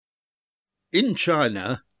In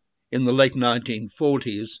China, in the late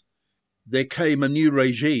 1940s, there came a new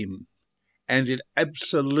regime, and it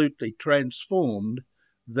absolutely transformed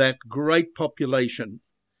that great population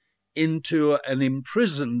into an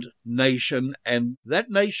imprisoned nation, and that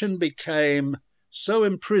nation became so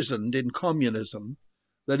imprisoned in communism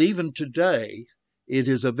that even today it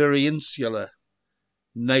is a very insular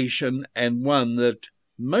nation and one that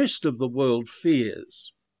most of the world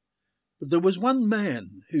fears. But there was one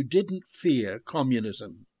man who didn't fear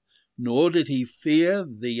communism, nor did he fear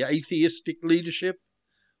the atheistic leadership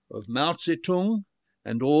of Mao Zedong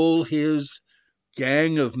and all his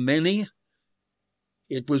gang of many.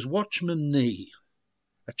 It was Watchman Nee,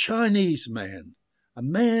 a Chinese man, a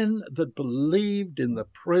man that believed in the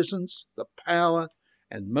presence, the power,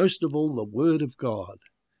 and most of all the Word of God.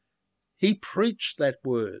 He preached that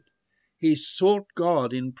Word. He sought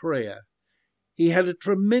God in prayer. He had a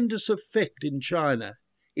tremendous effect in China,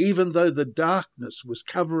 even though the darkness was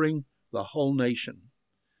covering the whole nation.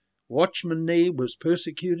 Watchman Nee was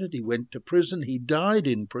persecuted. He went to prison. He died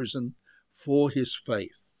in prison for his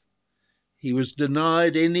faith. He was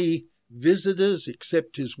denied any visitors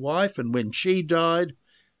except his wife, and when she died,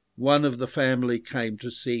 one of the family came to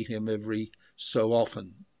see him every so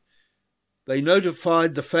often. They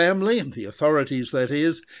notified the family, the authorities that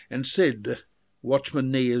is, and said, Watchman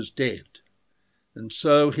Nee is dead. And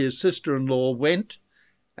so his sister-in-law went,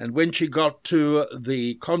 and when she got to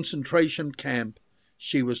the concentration camp,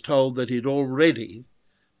 she was told that he'd already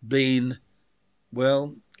been,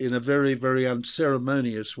 in a very, very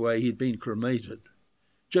unceremonious way, he'd been cremated,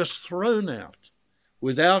 just thrown out,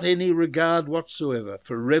 without any regard whatsoever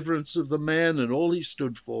for reverence of the man and all he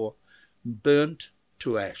stood for, burnt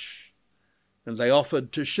to ash. And they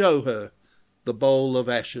offered to show her the bowl of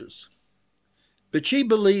ashes. But she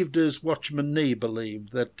believed, as Watchman Nee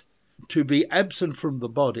believed, that to be absent from the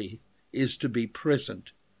body is to be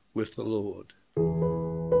present with the Lord.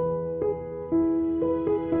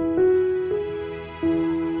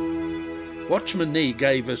 Watchman Nee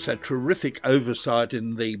gave us a terrific oversight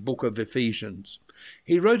in the book of Ephesians.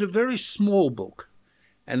 He wrote a very small book,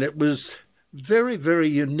 and it was very, very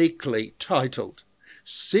uniquely titled,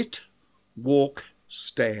 Sit, Walk,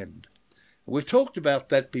 Stand. We've talked about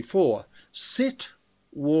that before. Sit,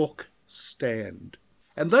 walk, stand.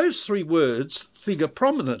 And those three words figure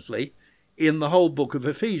prominently in the whole book of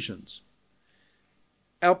Ephesians.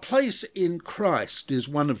 Our place in Christ is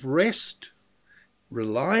one of rest,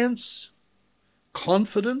 reliance,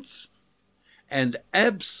 confidence, and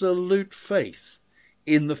absolute faith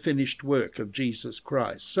in the finished work of Jesus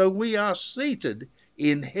Christ. So we are seated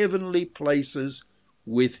in heavenly places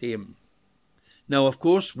with him. Now, of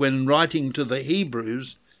course, when writing to the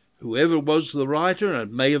Hebrews, whoever was the writer,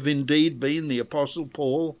 and may have indeed been the Apostle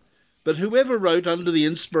Paul, but whoever wrote under the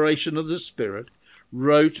inspiration of the Spirit,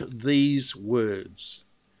 wrote these words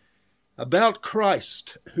about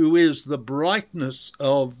Christ, who is the brightness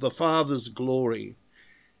of the Father's glory,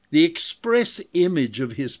 the express image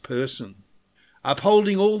of his person,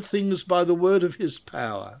 upholding all things by the word of his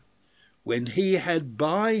power, when he had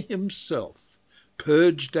by himself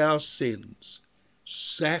purged our sins,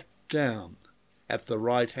 sat down at the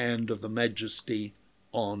right hand of the Majesty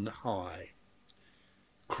on high.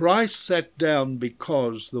 Christ sat down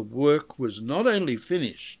because the work was not only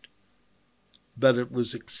finished, but it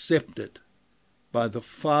was accepted by the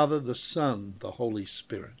Father, the Son, the Holy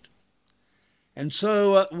Spirit. And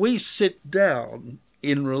so we sit down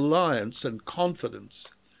in reliance and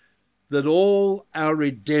confidence that all our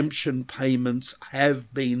redemption payments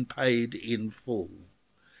have been paid in full.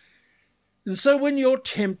 And so when you're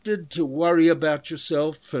tempted to worry about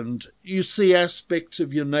yourself and you see aspects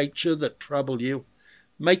of your nature that trouble you,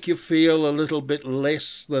 make you feel a little bit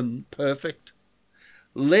less than perfect,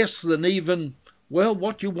 less than even,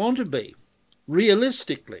 what you want to be,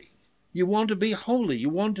 realistically. You want to be holy. You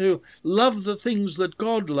want to love the things that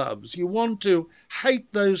God loves. You want to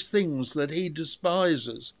hate those things that he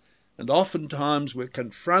despises. And oftentimes we're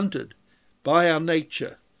confronted by our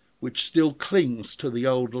nature, which still clings to the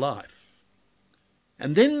old life.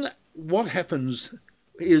 And then what happens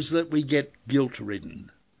is that we get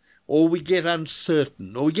guilt-ridden, or we get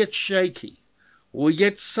uncertain, or we get shaky, or we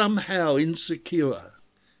get somehow insecure.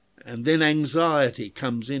 And then anxiety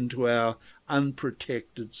comes into our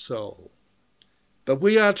unprotected soul. But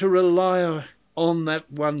we are to rely on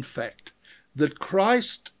that one fact, that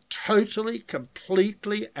Christ totally,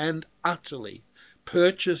 completely, and utterly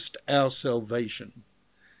purchased our salvation.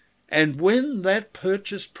 And when that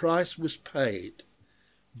purchase price was paid,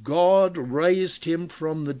 God raised him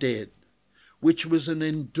from the dead, which was an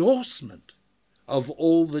endorsement of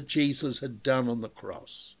all that Jesus had done on the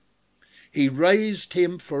cross. He raised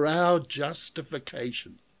him for our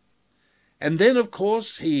justification. And then, of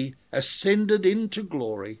course, he ascended into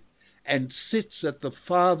glory and sits at the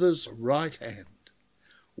Father's right hand,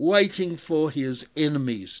 waiting for his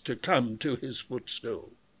enemies to come to his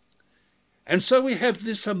footstool. And so we have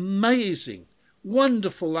this amazing,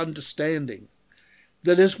 wonderful understanding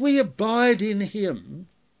that as we abide in him,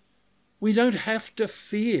 we don't have to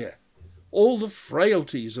fear all the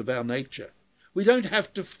frailties of our nature. We don't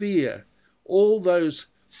have to fear all those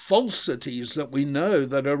falsities that we know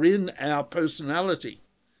that are in our personality,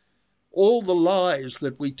 all the lies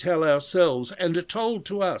that we tell ourselves and are told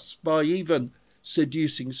to us by even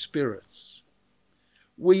seducing spirits.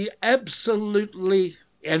 We absolutely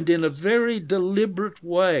and in a very deliberate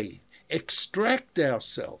way extract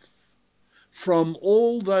ourselves from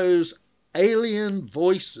all those alien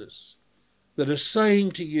voices that are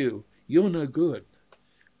saying to you, you're no good.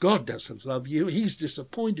 God doesn't love you. He's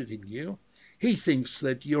disappointed in you. He thinks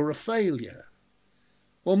that you're a failure.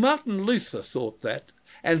 Well, Martin Luther thought that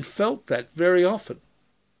and felt that very often.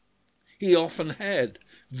 He often had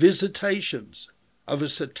visitations of a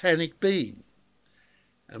satanic being.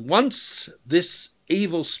 And once this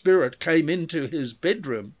evil spirit came into his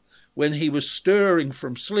bedroom when he was stirring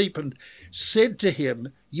from sleep and said to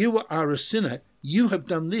him, you are a sinner. You have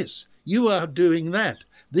done this. You are doing that.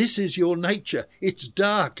 This is your nature. It's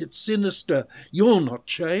dark. It's sinister. You're not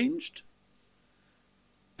changed.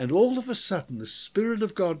 And all of a sudden, the Spirit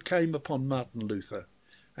of God came upon Martin Luther,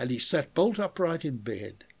 and he sat bolt upright in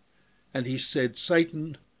bed, and he said,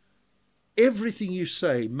 Satan, everything you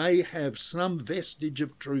say may have some vestige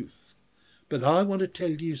of truth, but I want to tell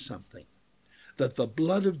you something, that the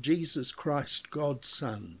blood of Jesus Christ, God's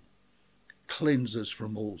Son, cleanses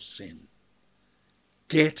from all sin.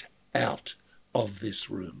 Get out of this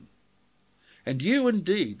room. And you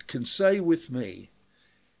indeed can say with me,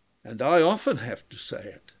 and I often have to say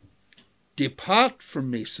it, depart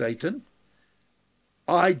from me, Satan.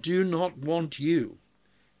 I do not want you.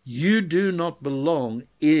 You do not belong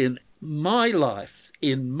in my life,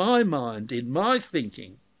 in my mind, in my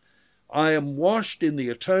thinking. I am washed in the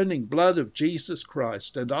atoning blood of Jesus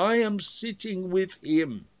Christ, and I am sitting with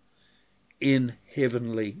him in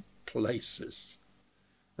heavenly places.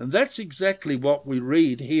 And that's exactly what we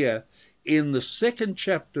read here in the second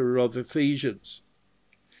chapter of Ephesians.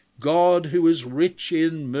 God, who is rich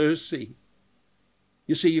in mercy.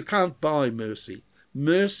 You see, you can't buy mercy.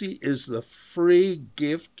 Mercy is the free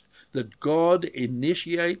gift that God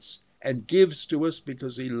initiates and gives to us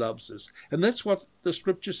because he loves us. And that's what the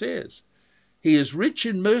scripture says. He is rich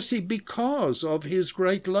in mercy because of his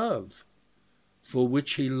great love, for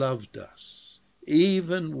which he loved us,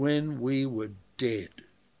 even when we were dead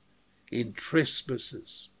in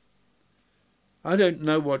trespasses. I don't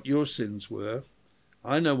know what your sins were.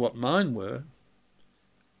 I know what mine were.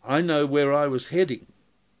 I know where I was heading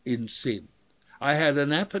in sin. I had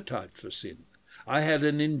an appetite for sin. I had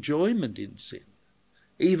an enjoyment in sin.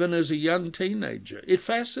 Even as a young teenager, it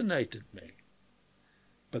fascinated me.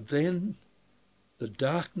 But then the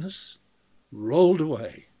darkness rolled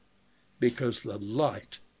away because the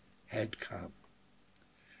light had come.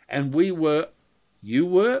 And we were, you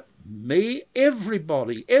were, me,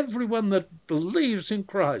 everybody, everyone that believes in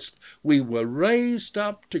Christ, we were raised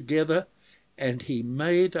up together, and he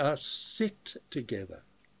made us sit together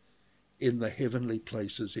in the heavenly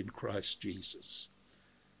places in Christ Jesus.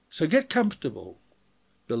 So get comfortable,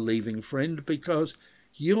 believing friend, because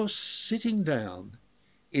you're sitting down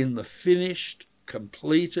in the finished,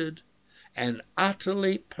 completed, and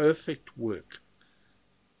utterly perfect work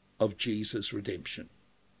of Jesus' redemption.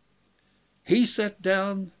 He sat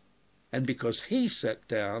down, and because he sat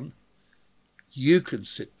down, you can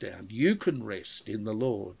sit down, you can rest in the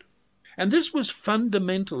Lord. And this was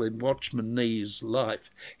fundamental in Watchman Nee's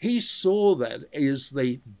life. He saw that as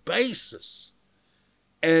the basis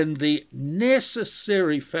and the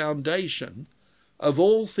necessary foundation of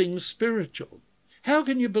all things spiritual. How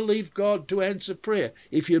can you believe God to answer prayer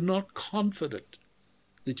if you're not confident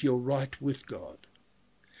that you're right with God?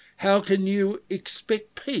 How can you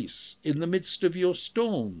expect peace in the midst of your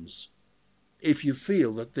storms if you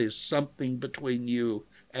feel that there's something between you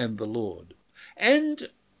and the Lord? And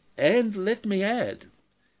let me add,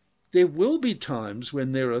 there will be times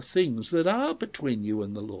when there are things that are between you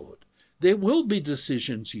and the Lord. There will be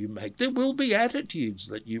decisions you make. There will be attitudes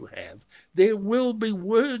that you have. There will be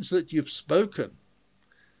words that you've spoken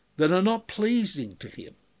that are not pleasing to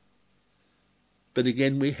him. But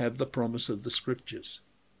again, we have the promise of the scriptures.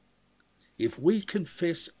 If we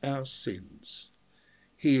confess our sins,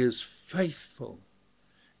 he is faithful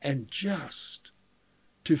and just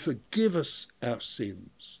to forgive us our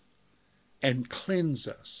sins and cleanse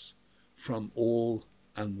us from all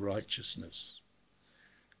unrighteousness.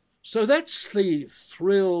 So that's the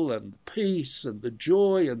thrill and peace and the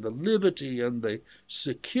joy and the liberty and the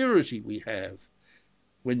security we have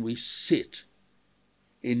when we sit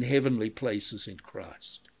in heavenly places in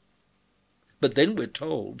Christ. But then we're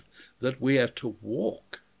told that we are to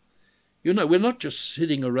walk. You know, we're not just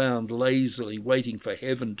sitting around lazily waiting for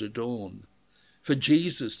heaven to dawn, for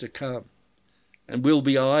Jesus to come, and we'll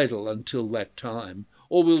be idle until that time,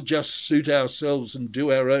 or we'll just suit ourselves and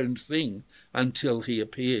do our own thing until he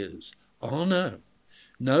appears. Oh no.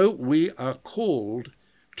 No, we are called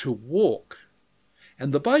to walk.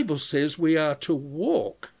 And the Bible says we are to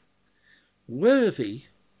walk worthy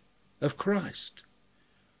of Christ,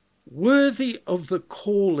 worthy of the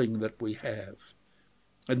calling that we have.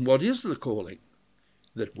 And what is the calling?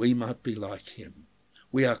 That we might be like him.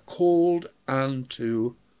 We are called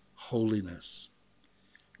unto holiness.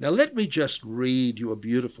 Now let me just read you a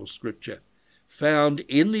beautiful scripture found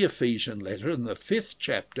in the Ephesian letter in the 5th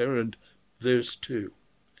chapter and verse 2.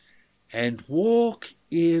 And walk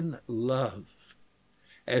in love,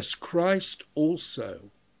 as Christ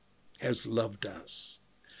also has loved us,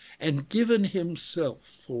 and given himself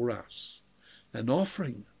for us, an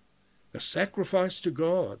offering, a sacrifice to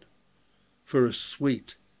God, for a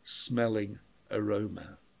sweet-smelling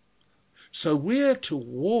aroma. So we're to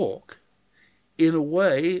walk in a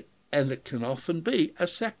way, and it can often be a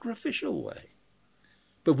sacrificial way.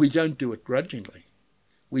 But we don't do it grudgingly.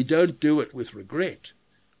 We don't do it with regret.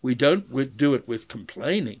 We don't do it with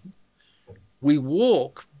complaining. We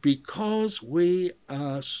walk because we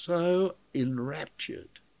are so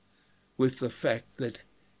enraptured with the fact that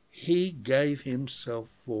he gave himself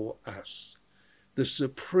for us, the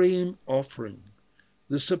supreme offering,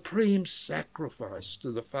 the supreme sacrifice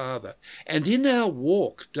to the Father. And in our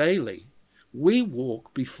walk daily, we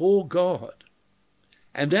walk before God.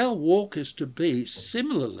 And our walk is to be,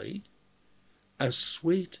 similarly, a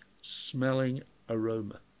sweet-smelling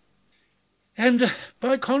aroma. And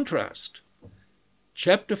by contrast,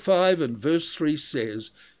 chapter 5 and verse 3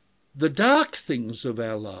 says, the dark things of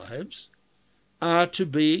our lives are to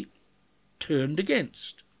be turned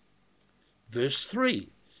against. Verse 3,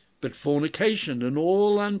 but fornication and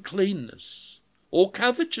all uncleanness, or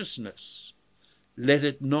covetousness, let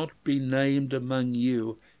it not be named among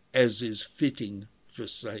you as is fitting for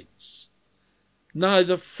saints.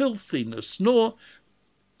 Neither filthiness nor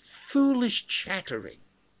foolish chattering,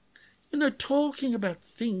 talking about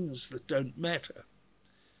things that don't matter.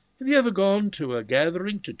 Have you ever gone to a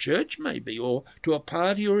gathering, to church maybe, or to a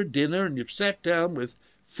party or a dinner, and you've sat down with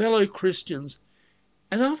fellow Christians,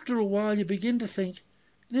 and after a while you begin to think,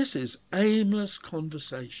 this is aimless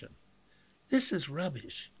conversation. This is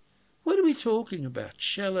rubbish. What are we talking about?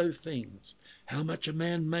 Shallow things. How much a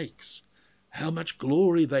man makes. How much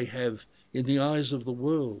glory they have in the eyes of the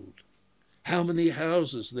world. How many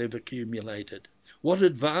houses they've accumulated. What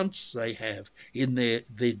advance they have in their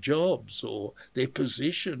jobs or their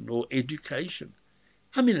position or education.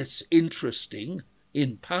 I mean, it's interesting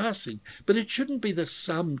in passing, but it shouldn't be the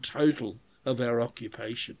sum total of our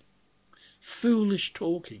occupation. Foolish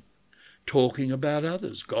talking, talking about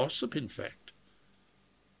others, gossip in fact.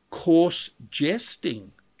 Coarse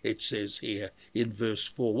jesting, it says here in verse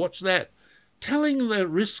 4. What's that? Telling the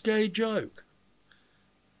risque joke.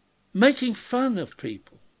 Making fun of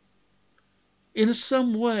people. In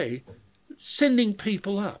some way, sending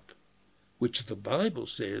people up, which the Bible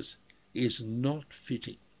says is not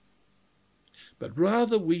fitting. But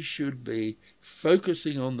rather we should be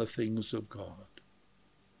focusing on the things of God.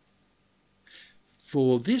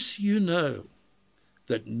 For this you know,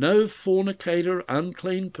 that no fornicator,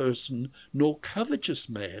 unclean person, nor covetous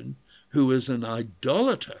man who is an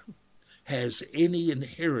idolater has any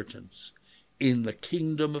inheritance in the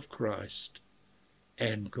kingdom of Christ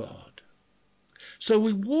and God. So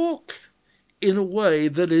we walk in a way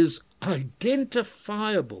that is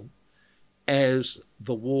identifiable as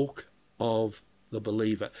the walk of the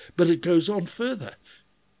believer. But it goes on further.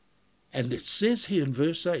 And it says here in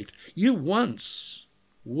verse 8, you once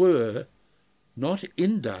were not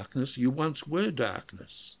in darkness, you once were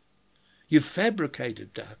darkness. You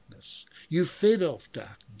fabricated darkness. You fed off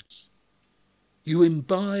darkness. You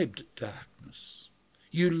imbibed darkness.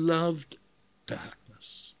 You loved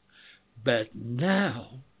darkness. But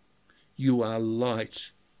now you are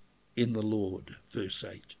light in the Lord, verse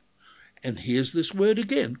 8. And here's this word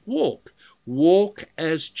again, walk. Walk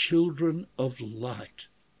as children of light.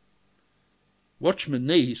 Watchman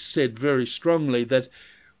Nee said very strongly that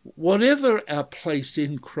whatever our place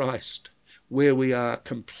in Christ, where we are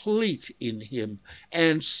complete in him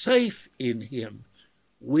and safe in him,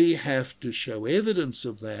 we have to show evidence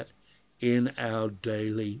of that in our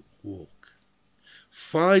daily walk.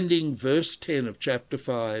 Finding, verse 10 of chapter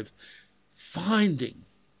 5, finding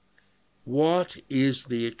what is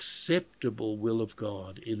the acceptable will of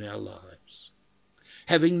God in our lives.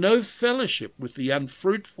 Having no fellowship with the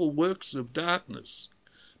unfruitful works of darkness,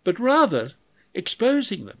 but rather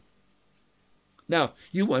exposing them. Now,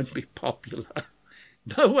 you won't be popular.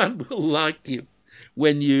 No one will like you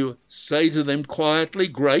when you say to them quietly,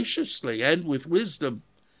 graciously, and with wisdom,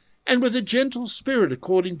 and with a gentle spirit,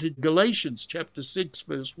 according to Galatians chapter 6,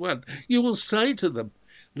 verse 1. You will say to them,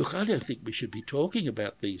 look, I don't think we should be talking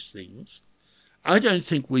about these things. I don't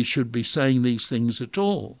think we should be saying these things at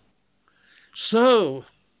all. So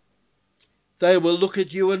they will look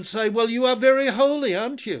at you and say, well, you are very holy,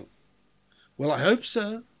 aren't you? Well, I hope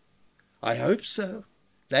so. I hope so.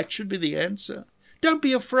 That should be the answer. Don't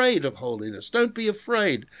be afraid of holiness. Don't be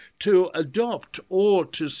afraid to adopt or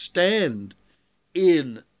to stand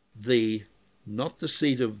in not the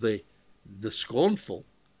seat of the scornful,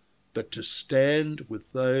 but to stand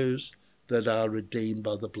with those that are redeemed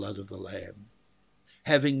by the blood of the Lamb.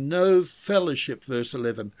 Having no fellowship, verse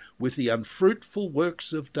 11, with the unfruitful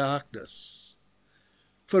works of darkness.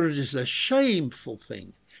 For it is a shameful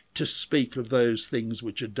thing to speak of those things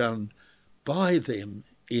which are done by them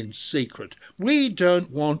in secret. We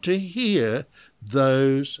don't want to hear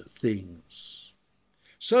those things.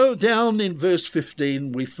 So down in verse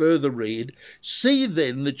 15 we further read, see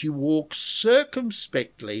then that you walk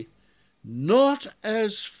circumspectly, not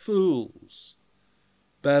as fools,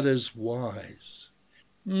 but as wise.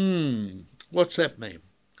 What's that mean?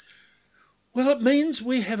 Well, it means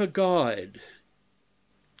we have a guide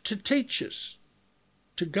to teach us,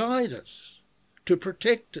 to guide us, to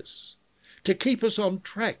protect us, to keep us on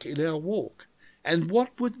track in our walk. And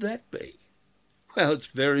what would that be? Well, it's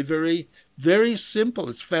very, very, very simple.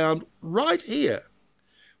 It's found right here.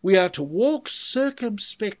 We are to walk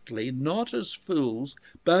circumspectly, not as fools,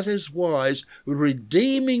 but as wise,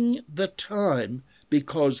 redeeming the time,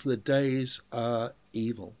 because the days are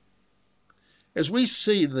evil. As we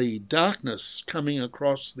see the darkness coming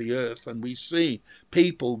across the earth, and we see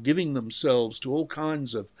people giving themselves to all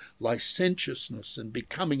kinds of licentiousness and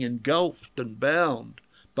becoming engulfed and bound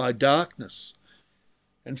by darkness,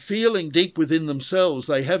 and feeling deep within themselves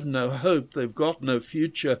they have no hope, they've got no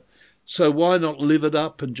future, so why not live it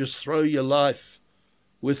up and just throw your life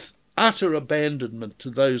with utter abandonment to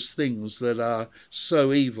those things that are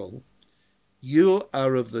so evil? You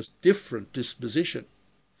are of the different disposition.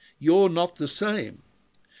 You're not the same.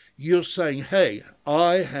 You're saying, hey,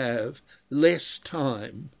 I have less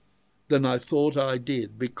time than I thought I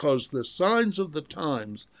did, because the signs of the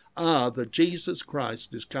times are that Jesus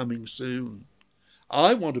Christ is coming soon.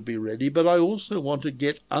 I want to be ready, but I also want to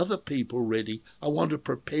get other people ready. I want to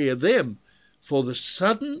prepare them for the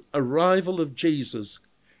sudden arrival of Jesus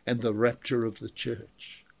and the rapture of the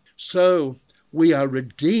church. So we are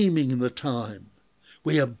redeeming the time.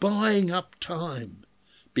 We are buying up time,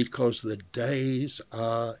 because the days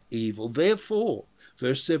are evil. Therefore,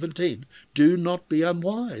 verse 17, do not be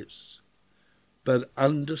unwise, but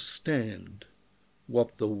understand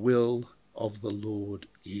what the will of the Lord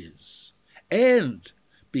is. And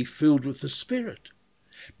be filled with the Spirit,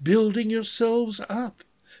 building yourselves up,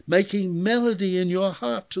 making melody in your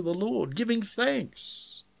heart to the Lord, giving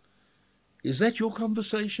thanks. Is that your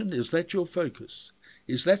conversation? Is that your focus?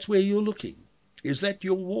 Is that where you're looking? Is that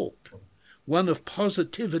your walk? One of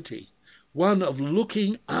positivity, one of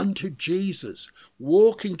looking unto Jesus,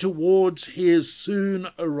 walking towards his soon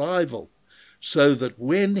arrival, so that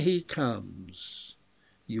when he comes,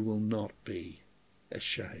 you will not be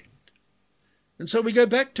ashamed. And so we go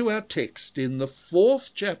back to our text in the 4th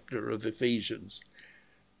chapter of Ephesians.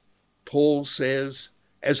 Paul says,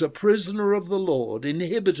 as a prisoner of the Lord,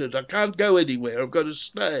 inhibited, I can't go anywhere, I've got to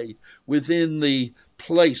stay within the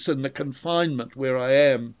place and the confinement where I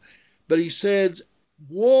am. But he said,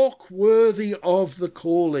 walk worthy of the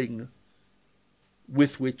calling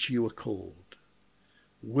with which you are called.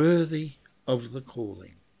 Worthy of the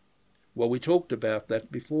calling. Well, we talked about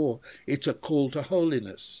that before. It's a call to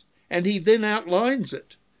holiness. And he then outlines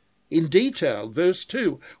it in detail. Verse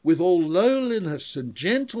 2, with all lowliness and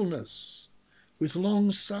gentleness, with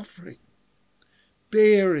long suffering,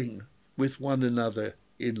 bearing with one another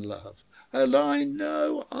in love. And I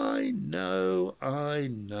know.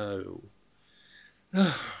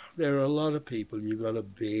 There are a lot of people you've got to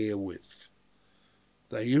bear with.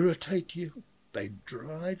 They irritate you. They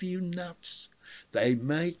drive you nuts. They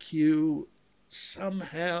make you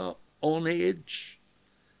somehow on edge.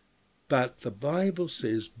 But the Bible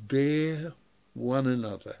says, bear one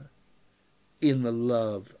another in the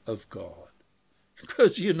love of God.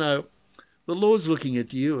 Because, you know, the Lord's looking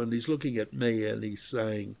at you and he's looking at me and he's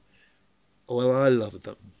saying, well, I love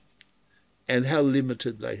them, and how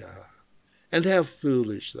limited they are, and how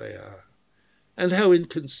foolish they are, and how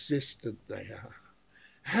inconsistent they are,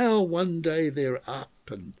 how one day they're up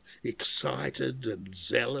and excited and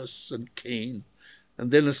zealous and keen,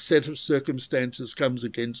 and then a set of circumstances comes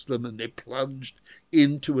against them and they're plunged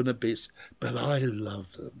into an abyss. But I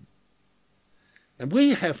love them. And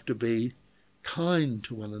we have to be kind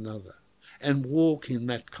to one another and walk in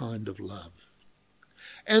that kind of love.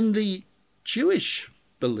 And the Jewish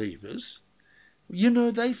believers, you know,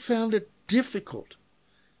 they found it difficult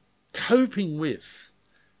coping with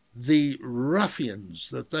the ruffians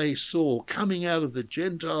that they saw coming out of the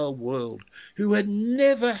Gentile world, who had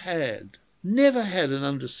never had an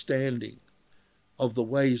understanding of the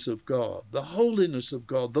ways of God, the holiness of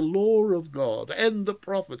God, the law of God, and the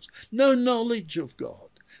prophets, no knowledge of God.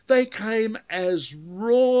 They came as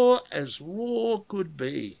raw could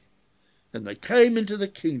be. And they came into the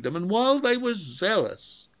kingdom, and while they were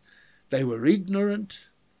zealous, they were ignorant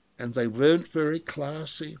and they weren't very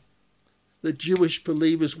classy. The Jewish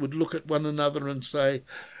believers would look at one another and say,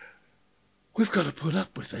 we've got to put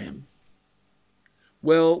up with them.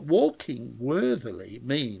 Well, walking worthily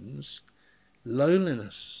means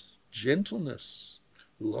lowliness, gentleness,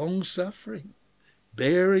 long-suffering,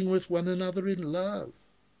 bearing with one another in love,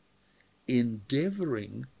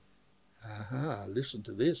 endeavouring, listen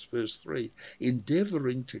to this, verse 3,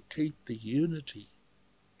 endeavouring to keep the unity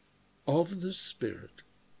of the Spirit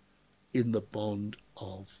in the bond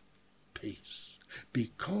of peace,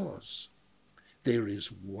 because there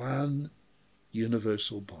is one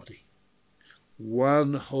universal body,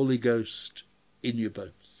 one Holy Ghost in you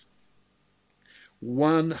both,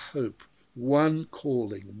 one hope, one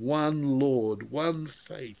calling, one Lord, one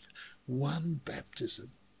faith, one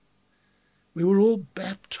baptism. We were all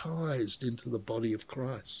baptized into the body of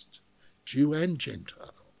Christ, Jew and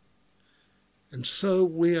Gentile. And so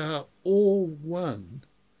we are all one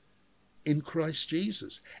in Christ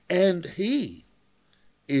Jesus. And he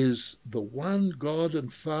is the one God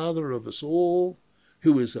and Father of us all,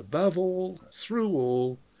 who is above all, through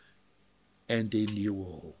all, and in you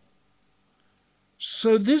all.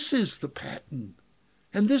 So this is the pattern,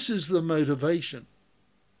 and this is the motivation,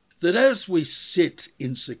 that as we sit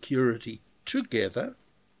in security together,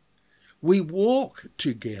 we walk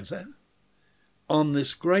together on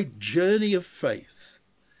this great journey of faith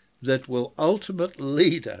that will ultimately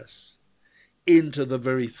lead us into the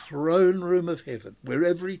very throne room of heaven, where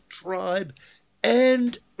every tribe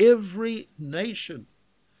and every nation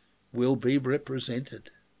will be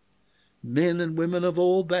represented. Men and women of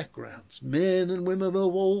all backgrounds, men and women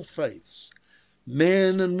of all faiths,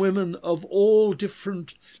 men and women of all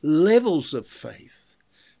different levels of faith.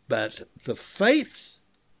 But the faith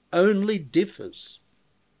only differs.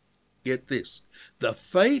 Get this. The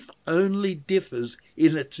faith only differs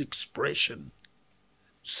in its expression.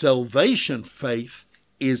 Salvation faith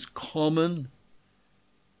is common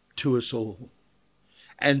to us all.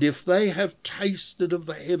 And if they have tasted of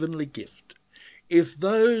the heavenly gift, if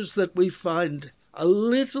those that we find a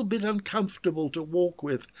little bit uncomfortable to walk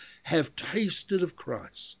with have tasted of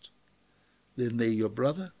Christ, then they're your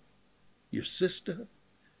brother, your sister,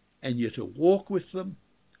 and you're to walk with them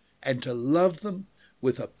and to love them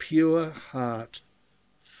with a pure heart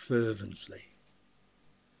fervently.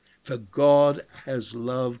 For God has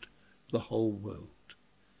loved the whole world,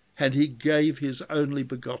 and he gave his only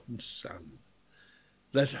begotten Son,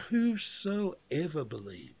 that whosoever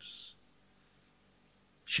believes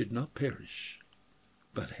should not perish,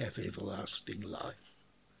 but have everlasting life.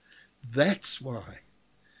 That's why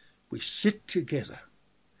we sit together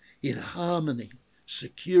in harmony,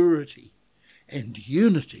 security, and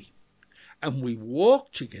unity, and we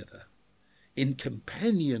walk together in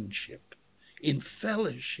companionship, in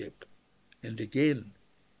fellowship, and again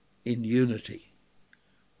in unity.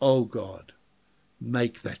 Oh God,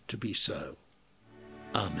 make that to be so.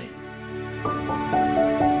 Amen.